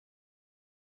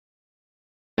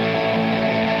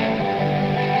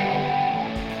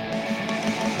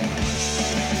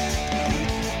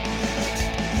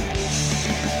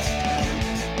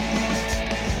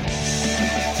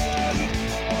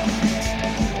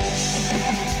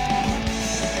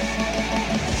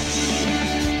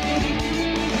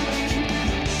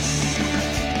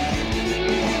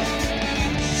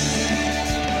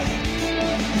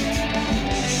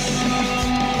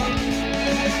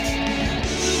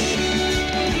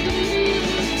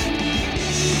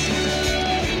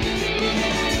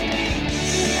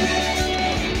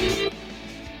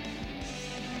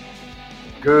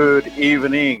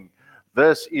evening.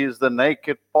 This is The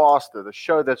Naked Pastor, the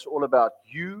show that's all about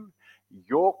you,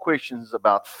 your questions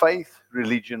about faith,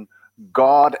 religion,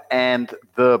 God, and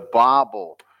the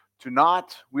Bible.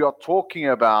 Tonight, we are talking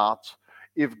about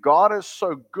if God is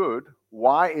so good,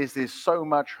 why is there so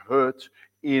much hurt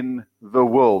in the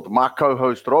world? My co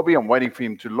host Robbie, I'm waiting for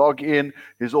him to log in.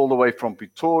 He's all the way from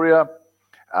Pretoria.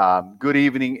 Good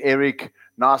evening, Eric.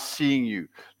 Nice seeing you.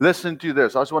 Listen to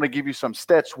this. I just want to give you some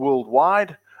stats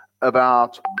worldwide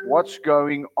about what's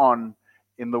going on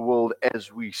in the world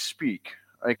as we speak.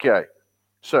 Okay,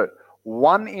 so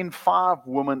 1 in 5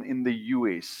 women in the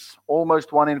US,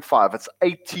 almost 1 in 5, it's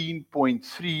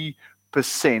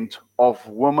 18.3% of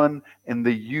women in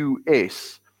the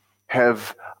US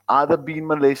have either been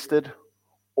molested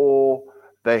or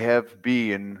they have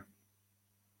been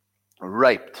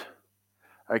raped.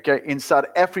 Okay, in South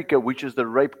Africa, which is the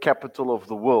rape capital of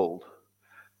the world,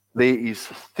 there is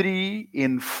 3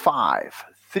 in 5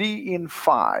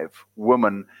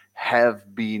 women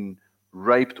have been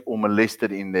raped or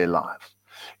molested in their lives.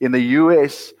 In the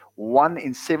US, 1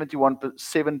 in 71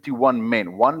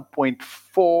 men,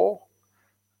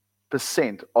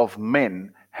 1.4% of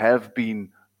men have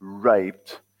been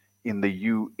raped in the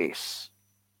US.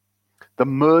 The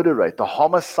murder rate, the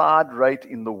homicide rate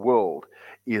in the world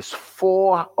is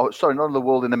not in the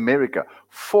world, in America.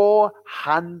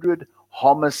 400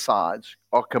 homicides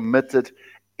are committed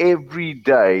every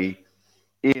day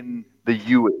in the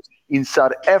US. In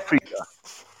South Africa,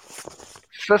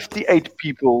 58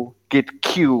 people get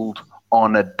killed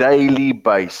on a daily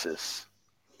basis.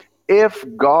 If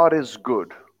God is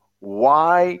good,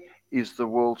 why is the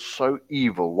world so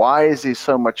evil? Why is there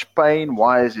so much pain?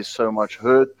 Why is there so much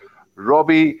hurt?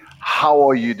 Robbie, how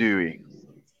are you doing?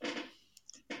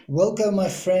 Welcome, my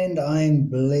friend. I'm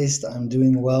blessed. I'm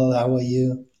doing well. How are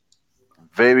you?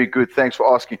 Very good. Thanks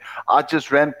for asking. I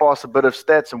just ran past a bit of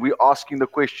stats, and we're asking the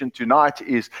question tonight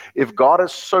is, if God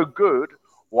is so good,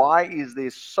 why is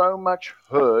there so much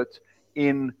hurt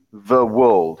in the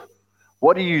world?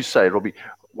 What do you say, Robbie?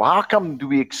 How come do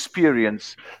we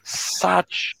experience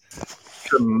such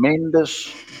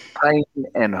tremendous pain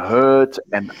and hurt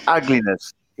and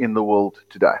ugliness in the world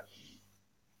today?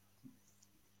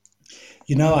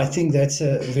 I think that's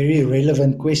a very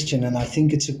relevant question, and I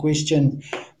think it's a question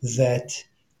that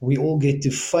we all get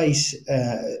to face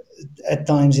at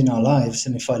times in our lives.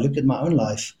 And if I look at my own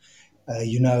life,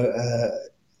 you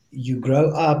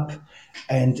grow up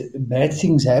and bad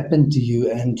things happen to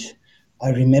you. And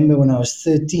I remember when I was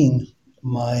 13,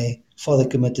 my father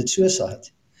committed suicide.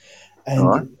 All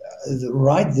right. And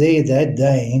right there that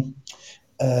day,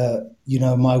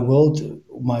 my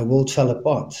world fell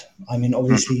apart. I mean,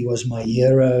 obviously, he was my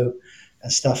hero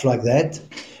and stuff like that.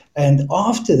 And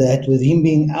after that, with him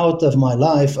being out of my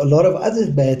life, a lot of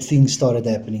other bad things started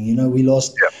happening. We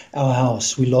lost our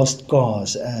house, we lost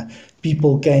cars.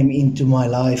 People came into my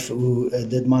life who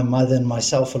did my mother and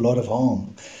myself a lot of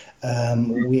harm.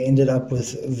 We ended up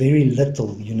with very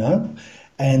little.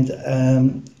 And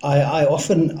I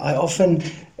often,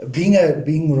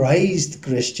 being raised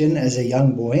Christian as a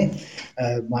young boy,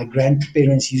 my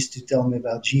grandparents used to tell me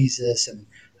about Jesus and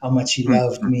how much he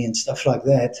loved me and stuff like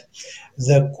that.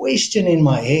 The question in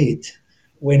my head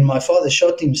when my father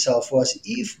shot himself was,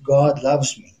 if God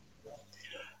loves me,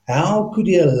 how could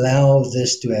he allow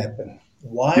this to happen?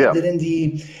 Why Yeah. didn't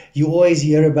he? You always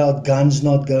hear about guns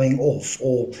not going off,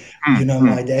 or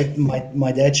my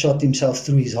dad shot himself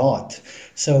through his heart.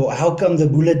 So how come the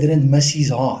bullet didn't miss his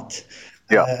heart?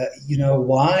 Yeah.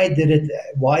 Why did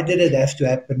it have to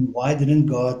happen? Why didn't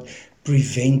God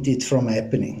prevent it from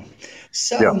happening?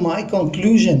 So Yeah. my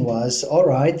conclusion was, all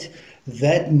right,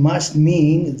 that must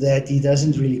mean that he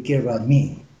doesn't really care about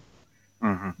me.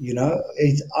 Hmm.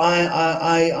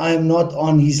 I'm not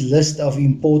on his list of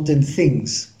important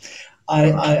things.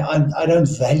 I don't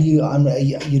value. I'm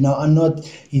not.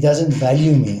 He doesn't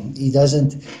value me. He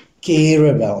doesn't care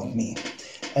about me,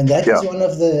 and that Yeah. is one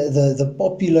of the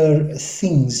popular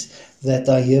things that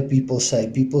I hear people say.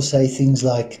 People say things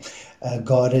like,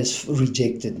 "God has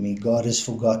rejected me. God has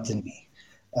forgotten me.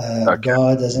 Okay.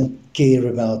 God doesn't care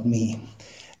about me."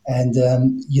 And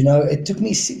it took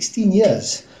me 16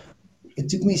 years. It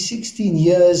took me 16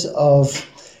 years of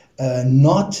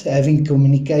not having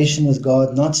communication with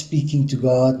God, not speaking to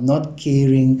God, not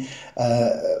caring,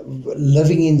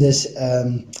 living in this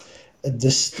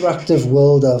destructive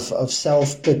world of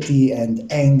self pity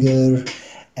and anger,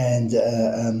 and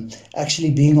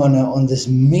actually being on this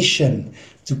mission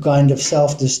to kind of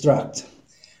self destruct.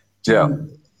 Yeah.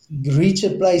 To reach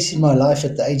a place in my life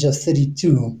at the age of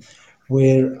 32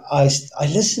 where I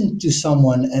listened to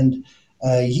someone, and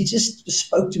he just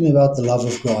spoke to me about the love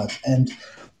of God. And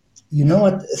you know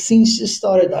what? Things just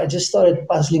started, I just started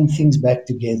puzzling things back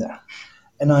together.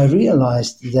 And I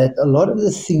realized that a lot of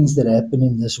the things that happen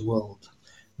in this world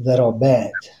that are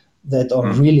bad, that are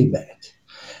Mm. really bad,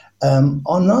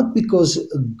 are not because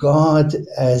God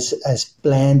has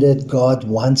planned it, God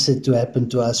wants it to happen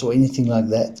to us, or anything like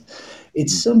that.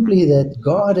 It's Mm. simply that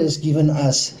God has given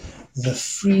us the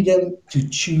freedom to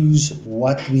choose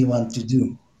what we want to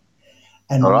do.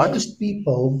 All And right.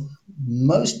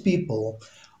 most people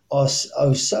are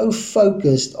so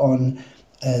focused on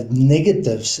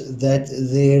negatives that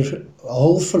their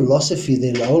whole philosophy,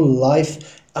 their whole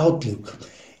life outlook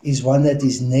is one that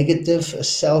is negative,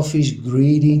 selfish,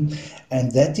 greedy,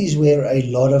 and that is where a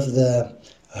lot of the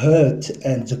hurt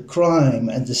and the crime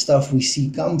and the stuff we see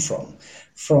come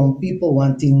from people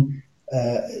wanting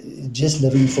just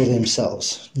living for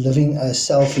themselves, living a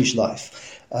selfish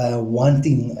life,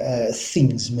 wanting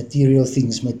things,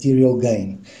 material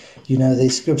gain. You know, the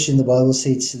scripture in the Bible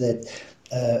says that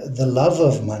the love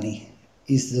of money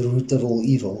is the root of all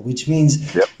evil, which means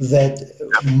Yep. that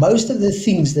most of the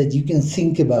things that you can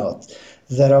think about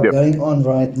that are Yep. going on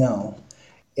right now,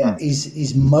 yeah, Mm.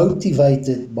 is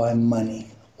motivated by money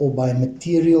or by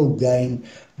material gain,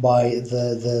 by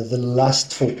the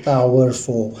lust for power,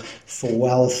 for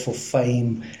wealth, for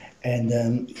fame. And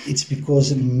it's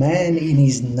because man in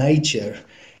his nature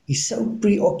is so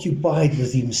preoccupied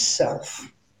with himself.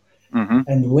 Mm-hmm.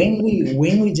 And when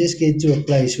we just get to a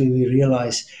place where we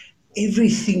realize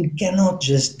everything cannot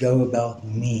just go about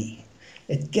me,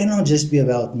 it cannot just be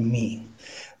about me,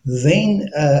 then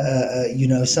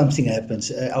something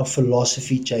happens. Our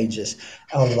philosophy changes,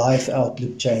 our life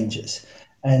outlook changes,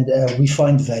 and we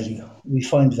find value. We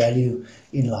find value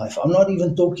in life. I'm not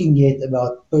even talking yet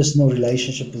about personal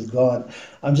relationship with God.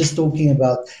 I'm just talking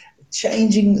about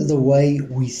changing the way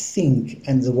we think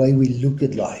and the way we look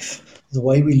at life, the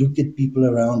way we look at people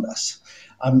around us.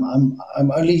 I'm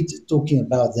only talking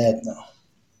about that now.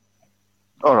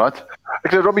 All right.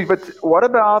 Okay, Robbie, but what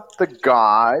about the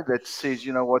guy that says,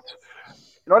 you know what,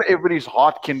 not everybody's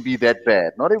heart can be that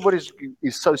bad. Not everybody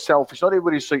is so selfish. Not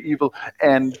everybody is so evil.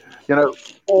 And, you know,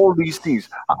 all these things.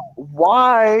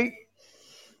 Why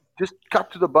just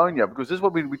cut to the bone here? Because this is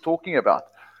what we're talking about.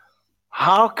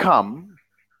 How come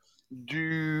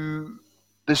do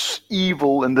this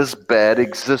evil and this bad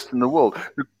exist in the world?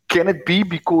 Can it be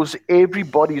because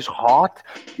everybody's heart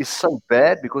is so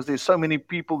bad because there's so many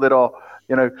people that are,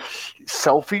 you know,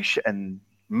 selfish and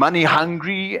money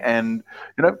hungry and,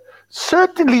 you know,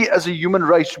 certainly as a human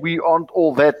race we aren't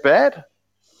all that bad.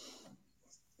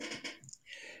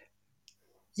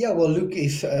 Yeah, well, look,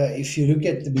 if you look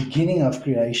at the beginning of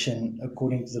creation,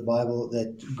 according to the Bible,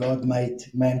 that God made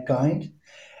mankind,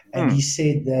 and Hmm. He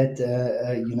said that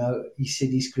He said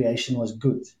His creation was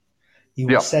good. He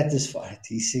Yeah. was satisfied.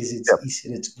 He says Yeah. He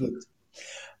said it's good.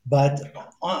 But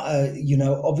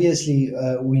obviously,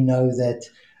 we know that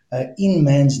in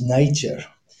man's nature,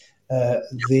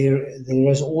 there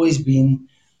has always been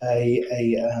a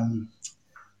a um,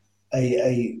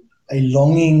 a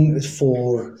longing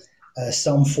for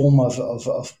some form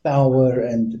of power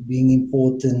and being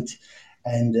important.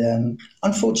 And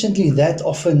unfortunately, that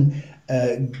often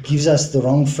gives us the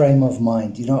wrong frame of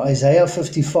mind. You know, Isaiah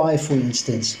 55, for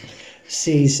instance,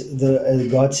 says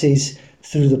God says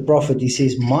through the prophet, He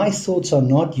says, "My thoughts are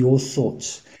not your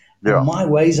thoughts, and Yeah. my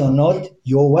ways are not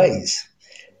your ways."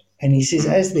 And he says,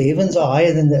 Mm-hmm. as the heavens are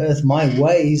higher than the earth, my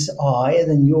ways are higher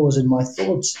than yours, and my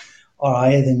thoughts are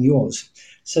higher than yours.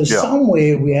 So Yeah.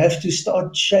 somewhere we have to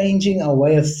start changing our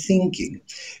way of thinking.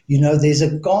 You know, there's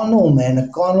a carnal man. A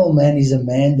carnal man is a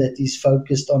man that is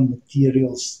focused on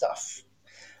material stuff,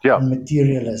 Yeah. on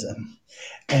materialism.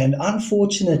 And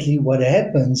unfortunately, what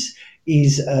happens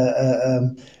is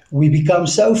we become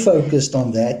so focused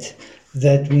on that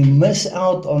we miss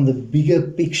out on the bigger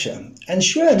picture. And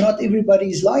sure, not everybody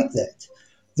is like that.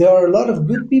 There are a lot of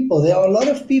good people. There are a lot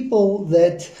of people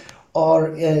that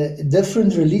are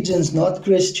different religions, not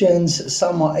Christians.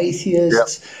 Some are Yeah.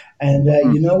 atheists. And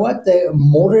Mm. you know what? They are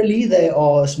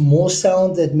more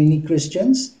sound than many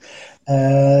Christians.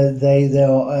 They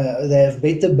have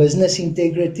better business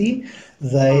integrity.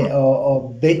 They Mm. are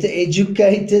better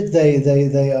educated.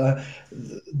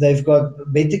 They've got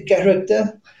better character,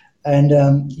 and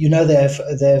they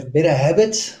have better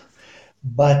habits.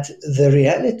 But the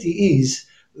reality is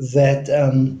that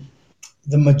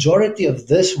the majority of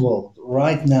this world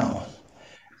right now,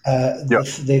 Yeah.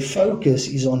 their focus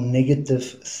is on negative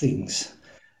things.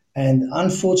 And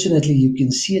unfortunately, you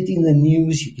can see it in the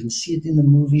news, you can see it in the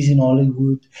movies in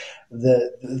Hollywood. The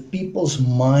people's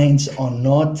minds are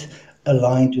not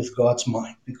aligned with God's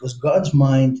mind, because God's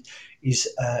mind is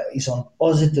on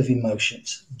positive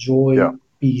emotions, Yeah. joy,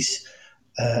 peace,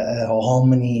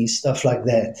 harmony, stuff like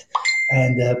that.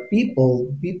 And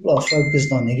people are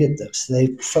focused on negatives. They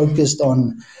focused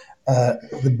on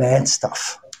the bad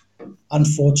stuff.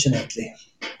 Unfortunately,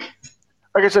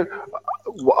 Okay, so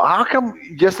how come?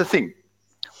 Here's the thing: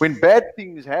 when bad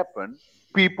things happen,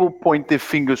 people point their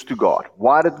fingers to God.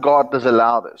 Why did God does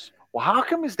allow this? Well, how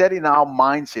come is that in our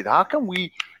mindset? How come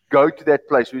we go to that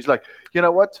place where he's like, you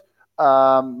know what?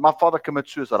 My father committed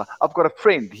suicide. I've got a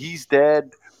friend. His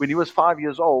dad, when he was 5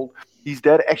 years old, his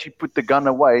dad actually put the gun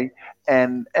away,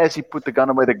 and as he put the gun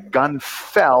away, the gun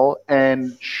fell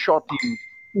and shot him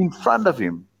in front of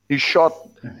him. He shot,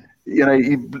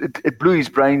 it blew his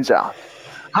brains out.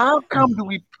 How come do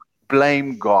we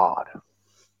blame God?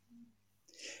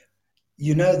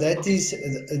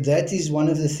 that is one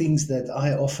of the things that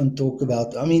I often talk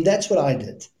about. I mean, that's what I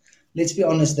did. Let's be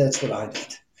honest, that's what I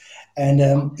did. And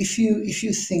if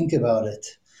you think about it,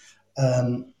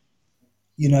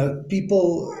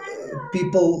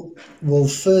 people will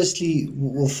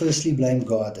firstly blame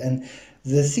God. And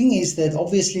the thing is that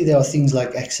obviously there are things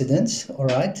like accidents, all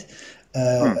right.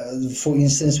 Hmm. For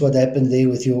instance, what happened there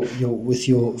with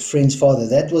your friend's father,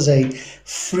 that was a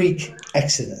freak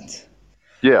accident.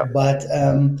 Yeah, But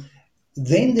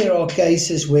then there are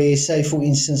cases where, say, for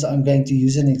instance, I'm going to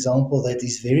use an example that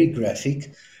is very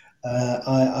graphic.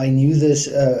 I knew this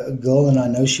girl, and I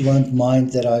know she won't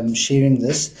mind that I'm sharing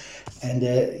this. And,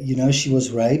 she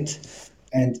was raped,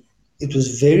 and it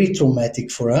was very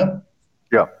traumatic for her.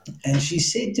 yeah. And she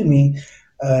said to me,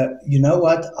 you know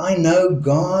what? I know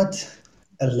God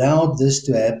allowed this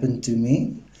to happen to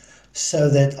me so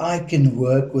that I can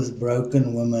work with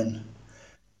broken women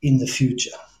in the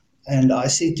future. And I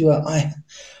said to her,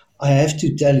 I have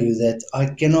to tell you that I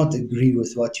cannot agree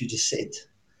with what you just said.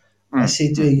 I Mm,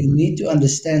 said to her, mm. you need to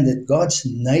understand that God's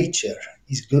nature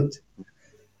is good.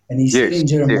 And he said Yes, in yes,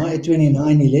 Jeremiah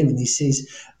 29:11, he says,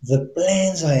 the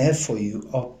plans I have for you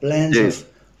are plans yes. of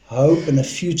hope and a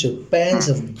future, plans Mm,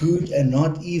 of good and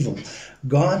not evil.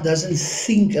 God doesn't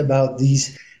think about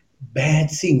these bad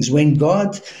things. When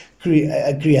God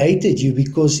created you,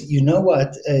 because you know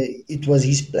what, it was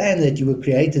his plan that you were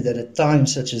created at a time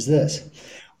such as this.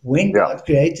 When yeah, God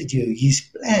created you, his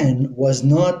plan was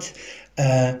not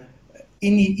uh,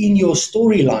 in your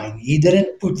storyline. He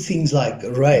didn't put things like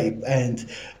rape and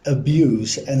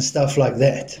abuse and stuff like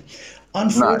that.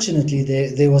 no, Unfortunately,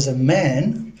 there was a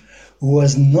man who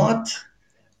was not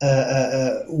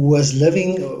was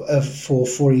living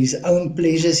for his own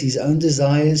pleasures, his own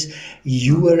desires.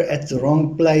 You mm, were at the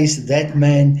wrong place. That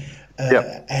man yeah,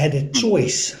 had a mm,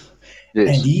 choice,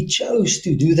 and yes, he chose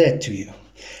to do that to you.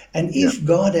 And yeah, if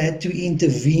God had to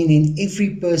intervene in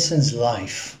every person's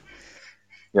life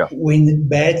yeah. when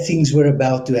bad things were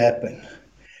about to happen,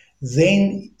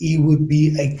 then he would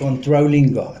be a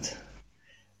controlling God.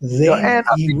 Yeah, Then and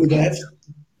I he think would have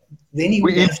then he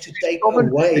would he have to loses his take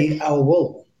sovereignty. away our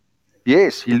will.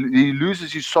 Yes, he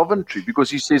loses his sovereignty because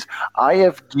he says, "I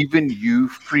have given you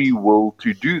free will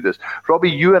to do this."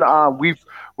 Robbie, you and I,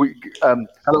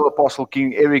 hello, Apostle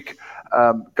King Eric,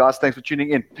 guys, thanks for tuning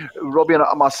in. Robbie and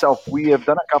I, myself, we have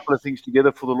done a couple of things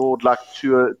together for the Lord, like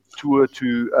tour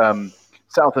to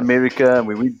South America, and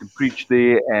we went to preach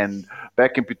there, and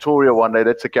back in Pretoria one day,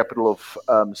 that's the capital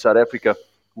of South Africa.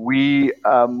 We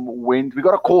got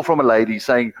a call from a lady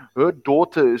saying her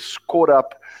daughter is caught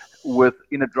up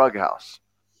in a drug house.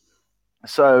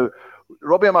 So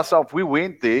Robbie and myself, we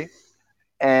went there,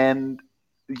 and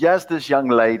yes, this young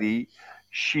lady,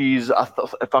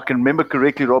 if I can remember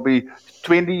correctly, Robbie,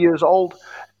 20 years old,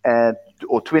 and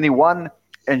or 21,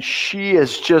 and she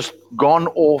has just gone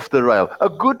off the rail. A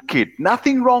good kid,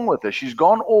 nothing wrong with her. She's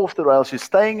gone off the rail. She's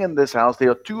staying in this house.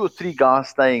 There are two or three guys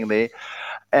staying there,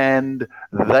 and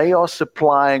they are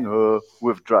supplying her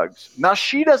with drugs. Now,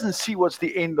 she doesn't see what's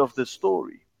the end of the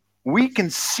story. We can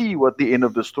see what the end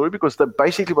of the story, because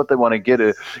basically what they want to get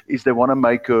her is they want to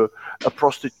make her a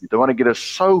prostitute. They want to get her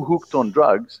so hooked on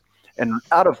drugs and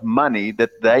out of money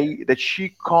that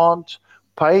she can't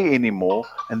pay anymore,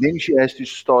 and then she has to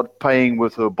start paying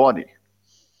with her body.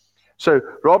 So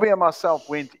Robbie and myself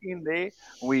went in there.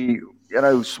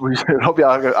 Robbie,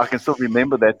 I can still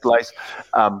remember that place.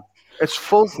 It's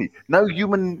filthy. No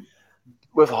human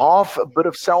with half a bit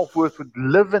of self worth would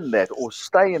live in that or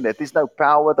stay in that. There's no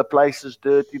power. The place is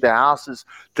dirty. The house is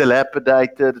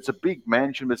dilapidated. It's a big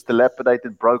mansion, but it's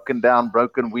dilapidated, broken down,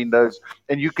 broken windows,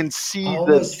 and you can I see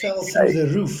the almost fell through decay. the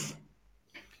roof.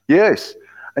 Yes,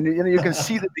 and you can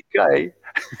see the decay.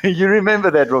 You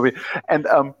remember that, Robbie, and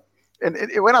And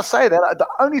when I say that, the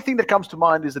only thing that comes to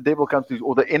mind is the devil comes to,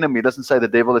 or the enemy. It doesn't say the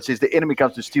devil. It says the enemy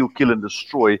comes to steal, kill, and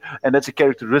destroy, and that's a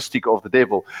characteristic of the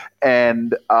devil.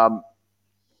 And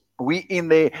we in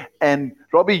there, and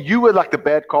Robbie, you were like the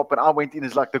bad cop, and I went in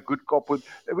as like the good cop.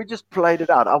 We just played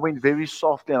it out. I went very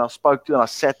softly, and I spoke to, and I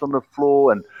sat on the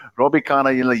floor, and Robbie kind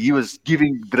of, he was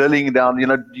drilling down.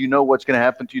 Do you know what's going to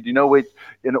happen to you? Do you know where,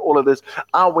 all of this?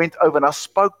 I went over and I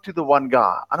spoke to the one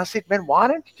guy, and I said, man, why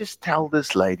don't you just tell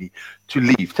this lady to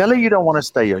leave? Tell her you don't want to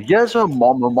stay here. Here's her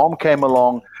mom. Her mom came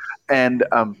along, and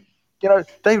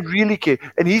they really care.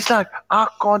 And he's like, I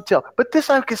can't tell. But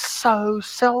this oak is so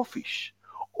selfish.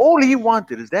 All he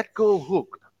wanted is that girl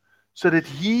hooked so that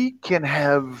he can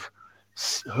have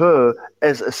her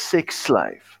as a sex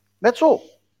slave. That's all.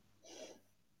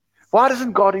 Why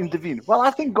doesn't God intervene? Well,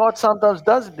 I think God sometimes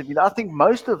does intervene. I think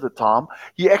most of the time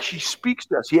He actually speaks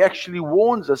to us. He actually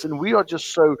warns us, and we are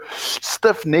just so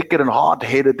stiff-necked and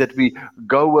hard-headed that we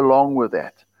go along with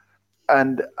that.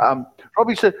 And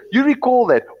Robbie said, you recall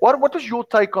that. What was your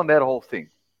take on that whole thing?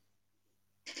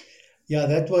 Yeah,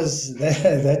 that was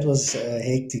that was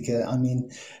hectic. I mean,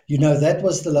 that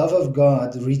was the love of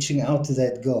God reaching out to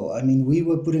that girl. I mean, we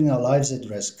were putting our lives at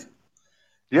risk.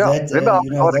 Yeah. Remember how we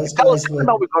got Those tell us guys were,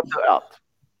 how we got her out.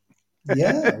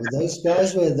 yeah,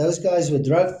 those guys were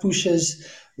drug pushers.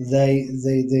 They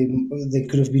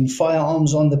could have been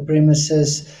firearms on the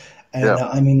premises, and Yeah.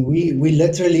 I mean, we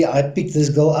literally, I picked this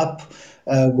girl up.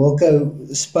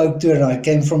 Wilco spoke to her, and I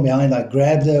came from behind. I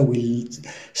grabbed her. We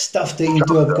stuffed her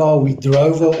into a car. We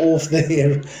drove her off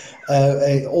there,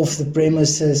 off the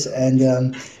premises, and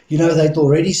they'd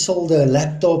already sold her a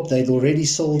laptop. They'd already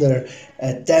sold her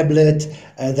a tablet.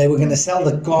 They were going to sell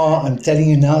the car. I'm telling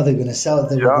you now, they were Yeah. going to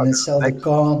sell the Next.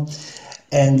 car.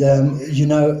 And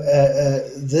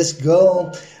this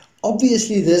girl,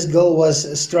 obviously this girl was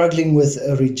struggling with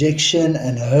rejection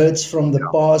and hurts from the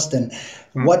past. And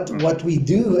what we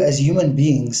do as human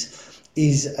beings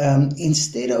is,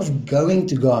 instead of going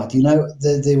to God,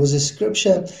 there was a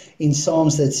scripture in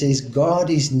Psalms that says God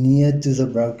is near to the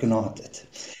brokenhearted.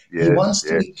 He Yes. wants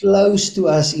to Yes. be close to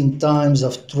us in times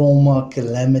of trauma,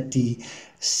 calamity,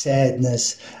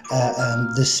 sadness,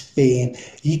 despair.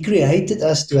 He created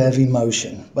us to have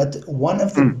emotion. But one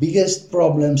of the biggest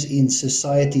problems in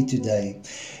society today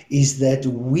is that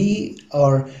we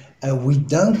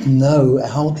don't know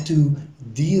how to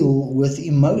deal with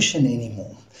emotion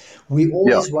anymore. We Yeah.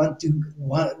 always want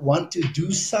to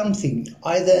do something,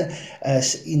 either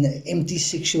as in empty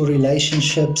sexual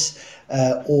relationships,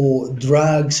 or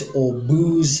drugs, or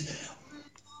booze,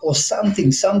 or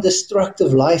something, some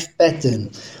destructive life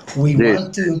pattern. We Yes.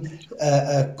 want to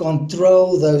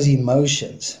control those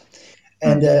emotions.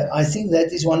 And I think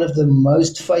that is one of the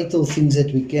most fatal things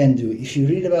that we can do. If you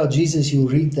read about Jesus, you'll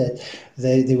read that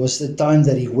there was the time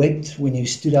that he wept when he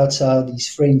stood outside his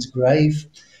friend's grave.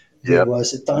 There Yep.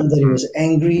 was a time that he was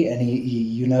angry, and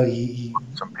he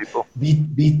Some people.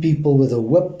 beat people with a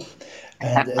whip.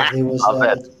 And Love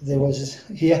that. there was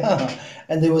yeah,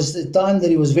 and there was the time that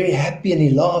he was very happy, and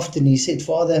he laughed, and he said,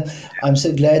 "Father, I'm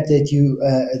so glad that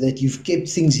you've kept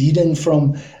things hidden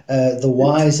from the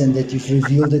wise, and that you've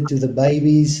revealed it to the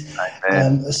babies."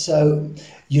 Man. So,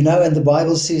 and the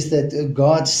Bible says that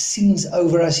God sings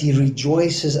over us, He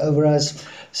rejoices over us.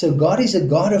 So God is a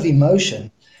God of emotion.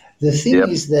 The thing Yep.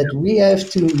 is that we have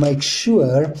to make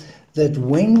sure that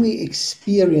when we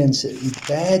experience a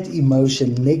bad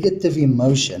emotion, negative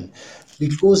emotion,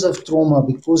 because of trauma,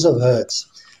 because of hurts,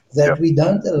 that Yep. we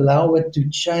don't allow it to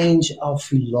change our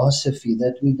philosophy,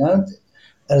 that we don't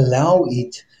allow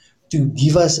it to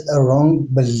give us a wrong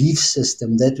belief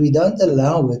system, that we don't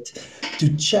allow it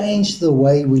to change the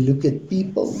way we look at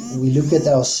people, we look at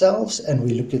ourselves, and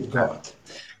we look at God.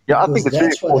 Yeah, I think Because it's very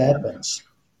that's what important. happens.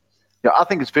 Yeah, I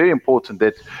think it's very important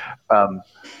that um,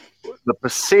 the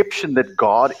perception that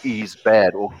God is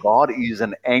bad, or God is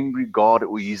an angry God,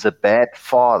 or He's a bad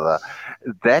father,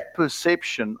 that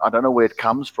perception, I don't know where it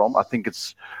comes from.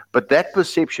 But that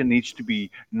perception needs to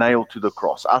be nailed to the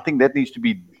cross. I think that needs to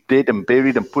be dead and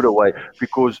buried and put away,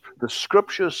 because the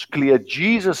scripture is clear.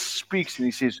 Jesus speaks and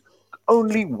He says,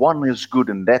 only one is good,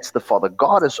 and that's the Father.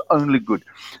 God is only good.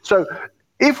 So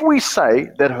if we say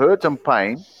that hurt and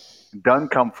pain don't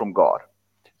come from God,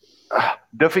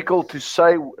 difficult to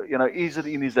say, is it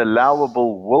in His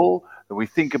allowable will? We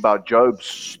think about Job's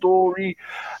story.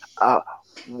 Uh,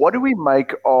 what do we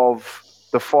make of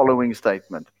the following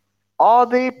statement? Are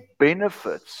there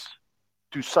benefits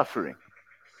to suffering?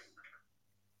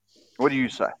 What do you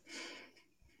say?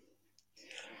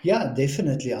 Yeah,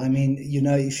 definitely. I mean,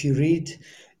 if you read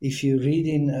if you read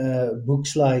in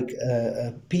books like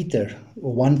Peter,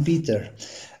 or 1 Peter,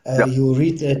 Yeah. you'll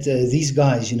read that these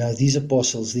guys, these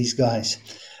apostles, these guys,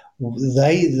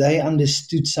 they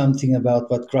understood something about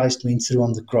what Christ went through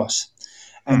on the cross.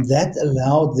 Mm. And that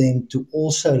allowed them to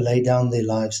also lay down their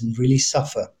lives and really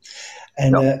suffer.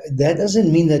 And Yeah. that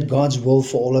doesn't mean that God's will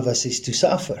for all of us is to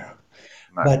suffer.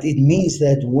 No. But it means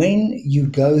that when you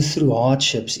go through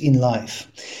hardships in life,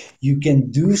 you can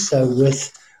do so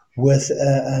with with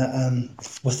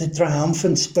a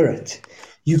triumphant spirit.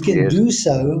 You can Yes. do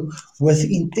so with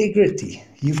integrity.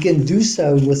 You can do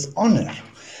so with honor.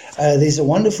 There's a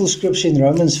wonderful scripture in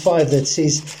Romans 5 that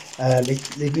says,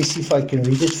 let me see if I can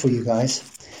read it for you guys.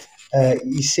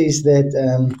 He says that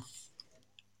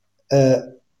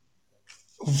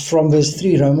from verse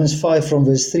 3, Romans 5 from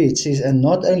verse 3, it says, and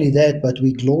not only that, but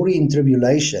we glory in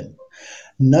tribulation,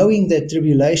 knowing that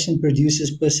tribulation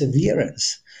produces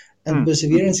perseverance, and Mm. Mm.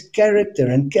 perseverance character,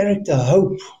 and character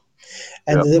hope.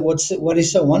 And Yeah. what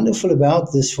is so wonderful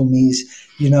about this for me is,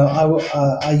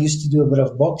 I used to do a bit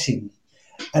of boxing,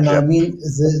 and I Yeah. mean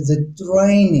the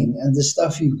training and the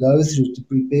stuff you go through to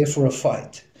prepare for a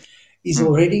fight is Mm.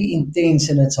 already intense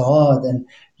and it's hard, and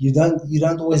you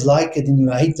don't always like it, and you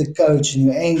hate the coach, and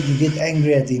you get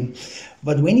angry at him.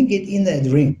 But when you get in that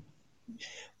ring,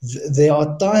 there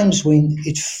are times when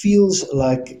it feels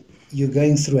like you're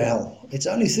going through hell. It's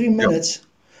only three Yeah. minutes,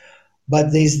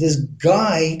 but there's this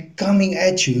guy coming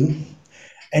at you,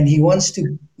 and he wants to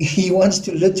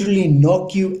literally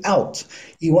knock you out.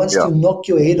 He wants Yeah. to knock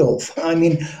your head off. I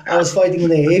mean, I was fighting in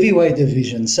the heavyweight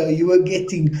division, so you were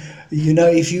getting,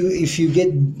 if you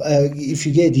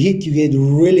get hit, you get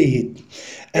really hit.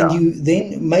 And Yeah. you then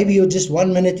maybe you're just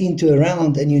 1 minute into a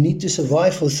round and you need to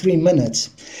survive for 3 minutes.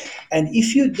 And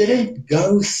if you didn't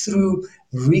go through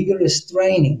rigorous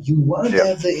training, you won't Yeah.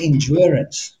 have the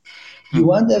endurance. You Mm.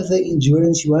 won't have the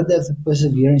endurance, you won't have the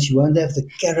perseverance, you won't have the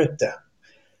character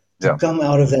to Yeah. come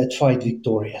out of that fight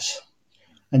victorious.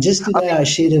 And just I today, think. I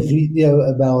shared a video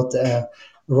about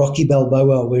Rocky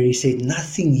Balboa where he said,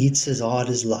 nothing hits as hard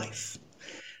as life.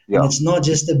 And Yeah. it's not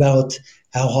just about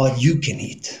how hard you can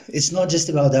hit, it's not just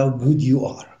about how good you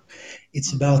are.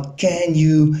 It's Mm. about can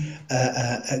you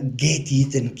get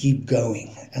it and keep going.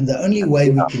 And the only way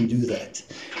we Yeah. can do that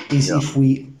is Yeah.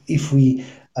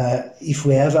 if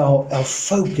we have our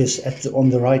focus on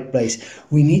the right place.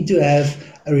 We need to have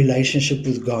a relationship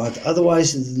with God.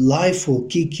 Otherwise, life will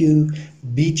kick you,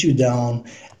 beat you down,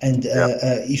 and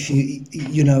Yeah. if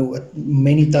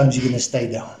many times you're going to stay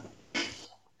down.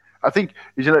 I think,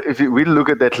 if we look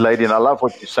at that lady, and I love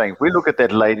what you're saying. If we look at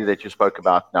that lady that you spoke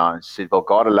about now and said, well,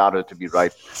 God allowed her to be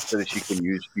raped so that she can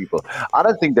use people. I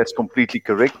don't think that's completely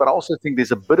correct, but I also think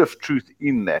there's a bit of truth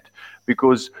in that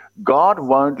because God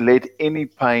won't let any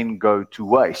pain go to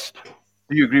waste.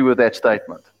 Do you agree with that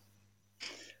statement?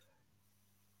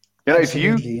 If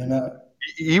you Absolutely,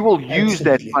 he will use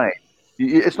that absolutely. pain.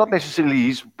 It's not necessarily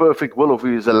his perfect will or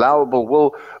his allowable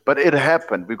will, but it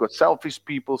happened. We've got selfish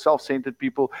people, self-centered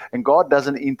people, and God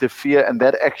doesn't interfere, and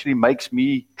that actually makes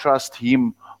me trust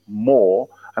him more.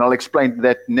 And I'll explain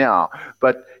that now.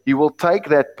 But he will take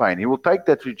that pain, he will take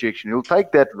that rejection, he will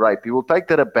take that rape, he will take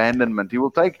that abandonment, he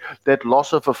will take that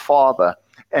loss of a father,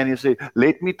 and he said,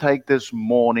 let me take this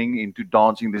mourning into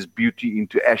dancing, this beauty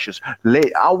into ashes.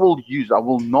 I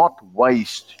will not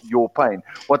waste your pain.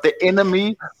 What the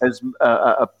enemy has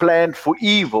planned for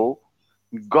evil,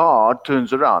 God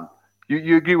turns around.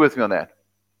 You agree with me on that?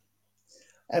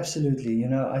 Absolutely.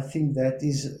 I think that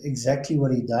is exactly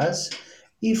what he does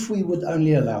if we would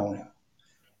only allow him,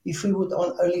 if we would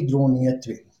only draw near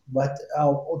to him. But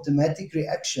our automatic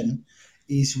reaction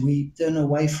is we turn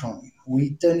away from him.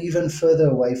 We turn even further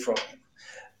away from him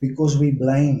because we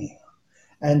blame him.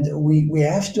 And we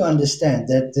have to understand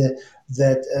that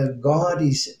God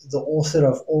is the author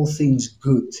of all things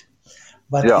good.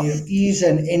 But Yeah. there is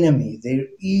an enemy. There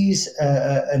is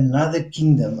another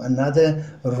kingdom,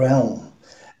 another realm.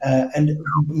 And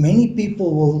many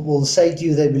people will say to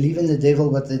you they believe in the devil,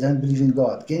 but they don't believe in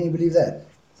God. Can you believe that?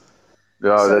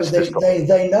 Yeah, So that's they, disgusting. they,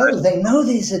 they know they know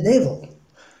there's a devil.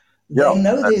 Yeah. They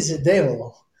know that- there's a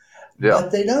devil, Yeah.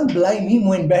 but they don't blame him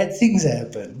when bad things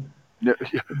happen. Yeah.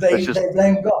 Yeah. That's They just they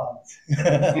blame God.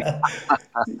 that's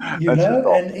just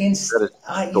off. And That is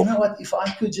you off. know what? If I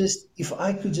could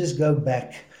just go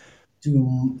back to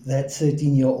that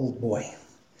 13-year-old boy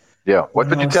Yeah. What when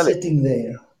would I you was tell him? sitting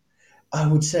there, I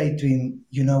would say to him,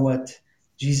 you know what?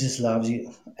 Jesus loves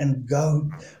you, and go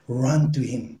run to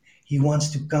him. He wants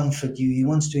to comfort you. He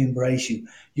wants to embrace you.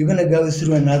 You're going to go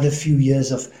through another few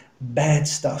years of bad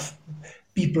stuff.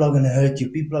 people are going to hurt you,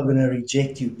 people are going to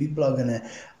reject you, people are going to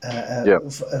Yeah.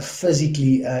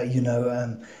 physically,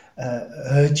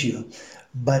 hurt you.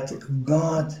 But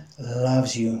God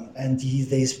loves you, and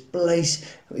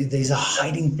there's a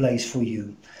hiding place for you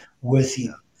with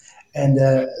Him. And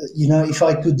if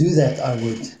I could do that, I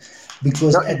would,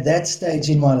 because No, at that stage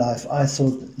in my life, I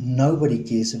thought nobody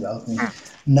cares about me,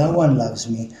 no one loves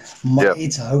me. yeah.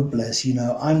 It's hopeless.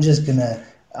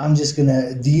 I'm just gonna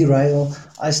derail.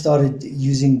 I started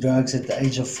using drugs at the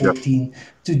age of Yeah. 14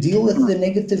 to deal with the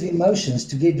negative emotions,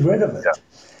 to get rid of Yeah. it.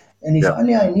 And if Yeah.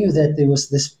 only I knew that there was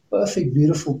this perfect,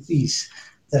 beautiful peace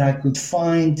that I could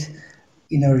find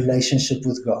in a relationship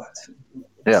with God.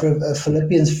 Yeah.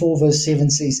 Philippians 4, verse 7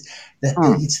 says that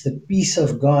Mm. it's the peace of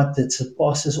God that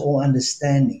surpasses all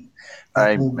understanding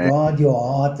that will Amen. guard your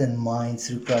heart and mind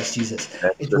through Christ Jesus.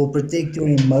 That's It it. will protect your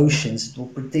emotions, it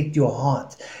will protect your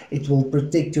heart, it will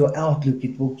protect your outlook,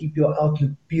 it will keep your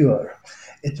outlook pure,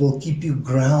 it will keep you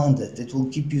grounded, it will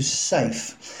keep you safe,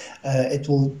 it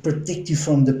will protect you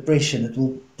from depression, it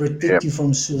will Yeah. protect you from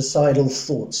suicidal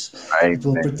thoughts, it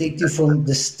will Amen. protect you from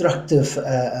destructive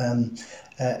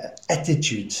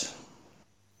attitudes.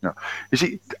 No. You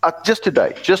see, just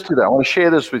today, I want to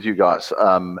share this with you guys.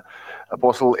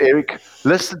 Apostle Eric,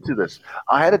 listen to this.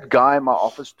 I had a guy in my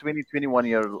office, 21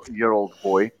 year old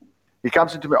boy. He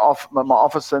comes into my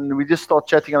office and we just start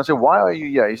chatting. And I say, "Why are you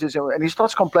here?" He says, and he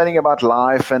starts complaining about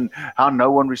life and how no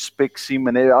one respects him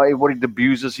and how everybody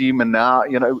abuses him and now,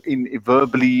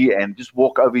 verbally and just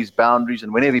walk over his boundaries.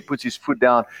 And whenever he puts his foot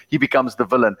down, he becomes the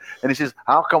villain. And he says,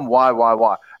 "How come? Why?"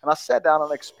 And I sat down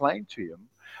and explained to him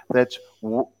that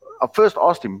I first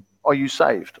asked him, "Are you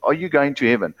saved? Are you going to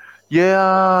heaven?"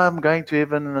 "Yeah, I'm going to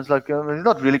heaven." And it's like, he's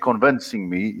not really convincing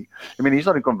me. I mean, he's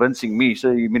not convincing me.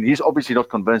 So, I mean, he's obviously not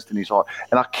convinced in his heart.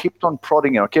 And I kept on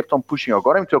prodding him. I kept on pushing him. I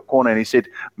got him to a corner and he said,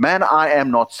 "Man, I am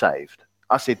not saved."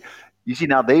 I said, "You see,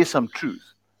 now there's some truth.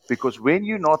 Because when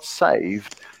you're not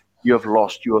saved, you have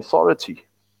lost your authority.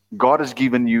 God has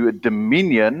given you a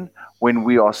dominion when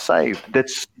we are saved."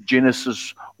 That's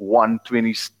Genesis 1,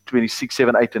 26,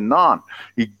 7, 8, and 9.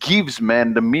 He gives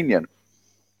man dominion.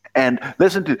 And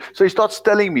listen to, so he starts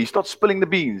telling me, he starts spilling the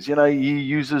beans. He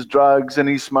uses drugs and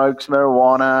he smokes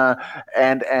marijuana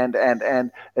and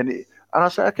I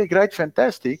say, "Okay, great,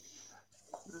 fantastic."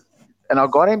 And I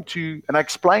got him to, and I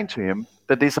explained to him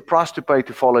that there's a price to pay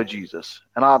to follow Jesus.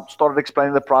 And I started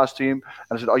explaining the price to him.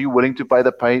 And I said, "Are you willing to pay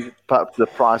the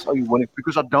price? Are you willing?"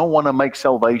 Because I don't want to make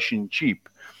salvation cheap.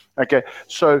 Okay.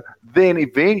 So then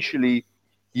eventually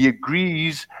he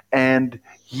agrees and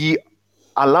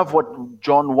I love what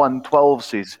John 1:12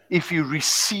 says. If you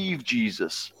receive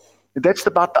Jesus, that's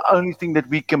about the only thing that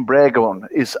we can brag on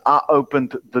is I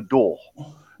opened the door.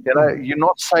 You're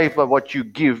not saved by what you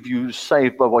give, you're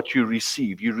saved by what you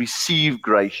receive. You receive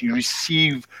grace, you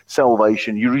receive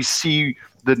salvation, you receive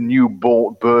the new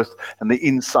birth and the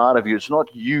inside of you. It's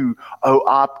not you, "Oh,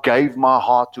 I gave my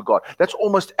heart to God." That's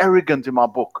almost arrogant in my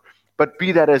book. But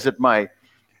be that as it may,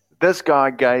 this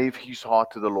guy gave his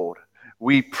heart to the Lord.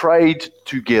 We prayed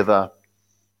together.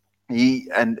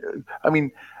 I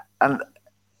mean, and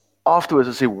afterwards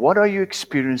I said, "What are you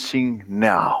experiencing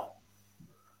now?"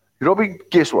 Robbie,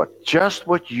 guess what? Just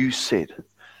what you said.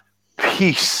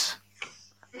 Peace,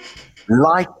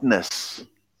 lightness,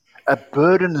 a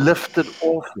burden lifted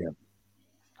off him.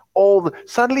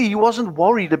 Suddenly he wasn't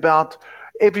worried about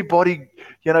everybody,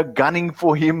 gunning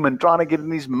for him and trying to get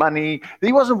in his money.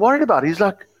 He wasn't worried about it. He's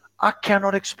like, "I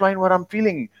cannot explain what I'm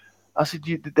feeling." I said,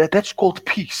 that's called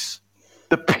peace.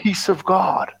 The peace of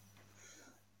God.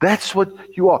 That's what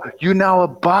you are. You're now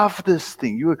above this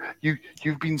thing.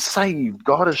 You've been saved.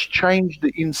 God has changed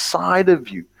the inside of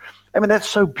you. I mean, that's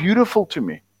so beautiful to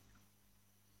me.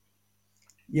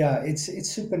 Yeah, it's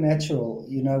supernatural,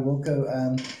 Wilco.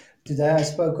 Today I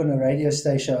spoke on a radio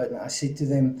station and I said to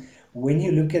them, when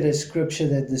you look at a scripture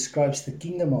that describes the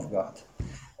kingdom of God,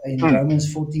 in Mm, Romans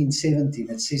 14:17,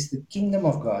 it says the kingdom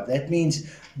of God. That means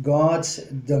God's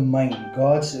domain,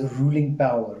 God's ruling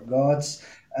power, God's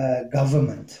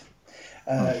government.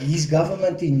 mm. His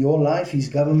government in your life, His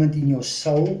government in your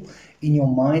soul, in your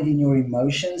mind, in your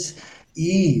emotions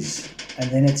is,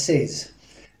 and then it says,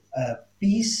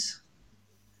 peace,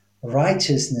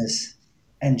 righteousness,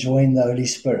 and joy in the Holy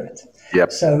Spirit.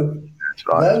 Yep, So, that's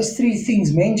right. those three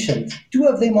things mentioned, two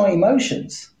of them are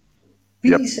emotions.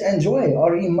 Yep, Peace and joy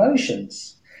are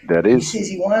emotions. that He is. says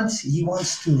he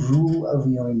wants to rule over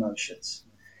your emotions.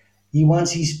 He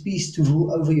wants his peace to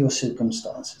rule over your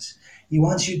circumstances. He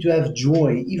wants you to have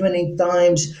joy, even in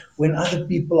times when other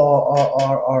people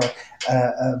are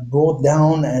brought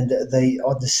down and they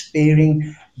are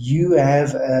despairing, you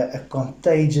have a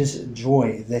contagious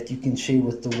joy that you can share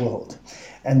with the world.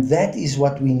 And that is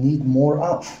what we need more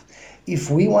of. If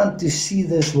we want to see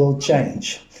this world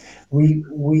change,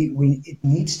 it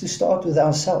needs to start with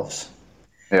ourselves.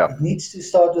 Yeah. It needs to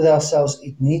start with ourselves.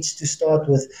 It needs to start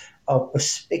with our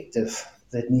perspective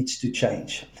that needs to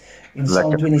change. In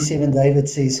Psalm Lekker. 27, David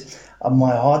says,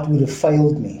 my heart would have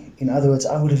failed me. In other words,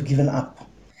 I would have given up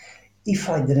if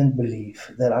I didn't believe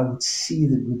that I would see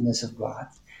the goodness of God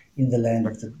in the land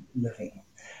of the living.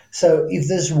 So if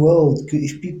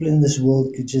people in this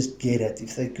world could just get it,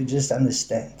 if they could just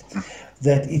understand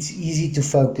that it's easy to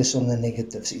focus on the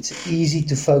negatives, it's easy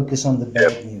to focus on the Yep.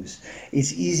 bad news,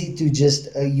 it's easy to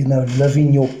just live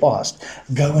in your past,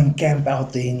 go and camp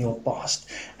out there in your past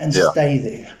and Yeah. stay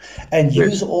there, and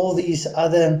use Yes. all these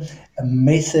other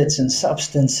methods and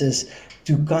substances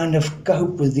to kind of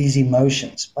cope with these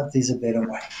emotions. But there's a better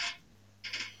way.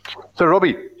 So,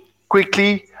 Robbie,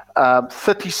 quickly,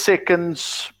 30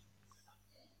 seconds.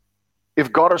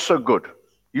 If God is so good,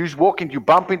 you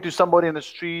bump into somebody in the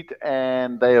street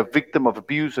and they're a victim of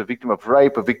abuse, a victim of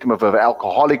rape, a victim of an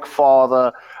alcoholic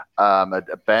father, an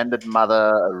abandoned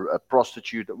mother, a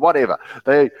prostitute, whatever.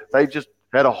 They just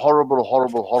had a horrible,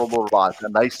 horrible, horrible life,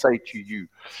 and they say to you,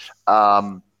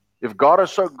 if God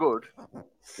is so good,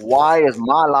 why is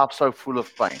my life so full of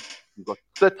pain? You've got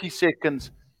 30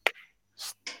 seconds.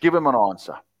 Give him an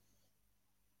answer.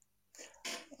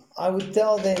 I would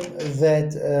tell them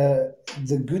that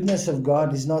the goodness of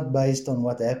God is not based on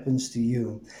what happens to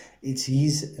you, it's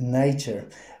His nature.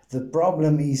 The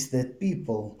problem is that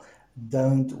people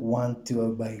don't want to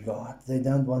obey God, they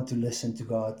don't want to listen to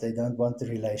God, they don't want a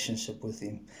relationship with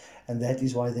Him. And that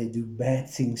is why they do bad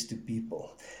things to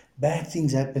people. Bad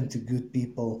things happen to good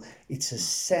people. It's a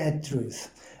sad truth,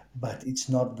 but it's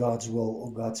not God's will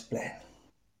or God's plan.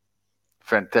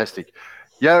 Fantastic.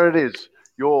 Here it is,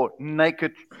 your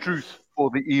naked truth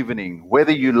for the evening.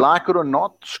 Whether you like it or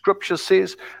not, scripture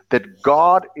says that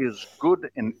God is good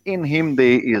and in him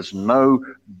there is no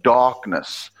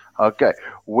darkness. Okay.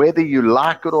 Whether you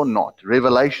like it or not,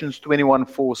 Revelations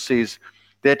 21:4 says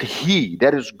that he,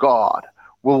 that is God,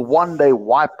 will one day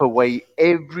wipe away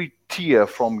every tear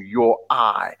from your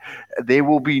eye. There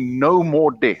will be no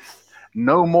more death,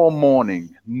 no more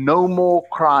mourning, no more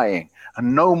crying,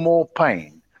 and no more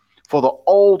pain. For the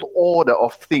old order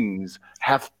of things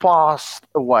have passed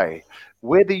away.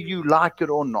 Whether you like it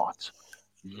or not,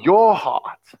 your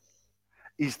heart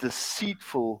is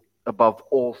deceitful above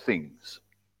all things.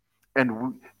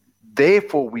 And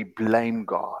therefore we blame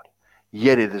God.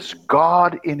 Yet it is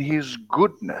God in His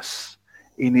goodness,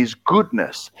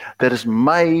 that has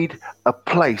made a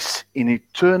place in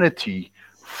eternity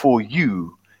for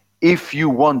you if you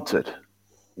want it,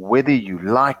 whether you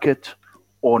like it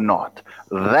or not.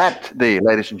 That, there,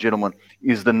 ladies and gentlemen,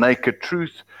 is the naked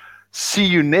truth. See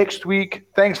you next week.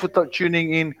 Thanks for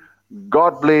tuning in.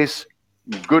 God bless.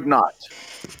 Good night.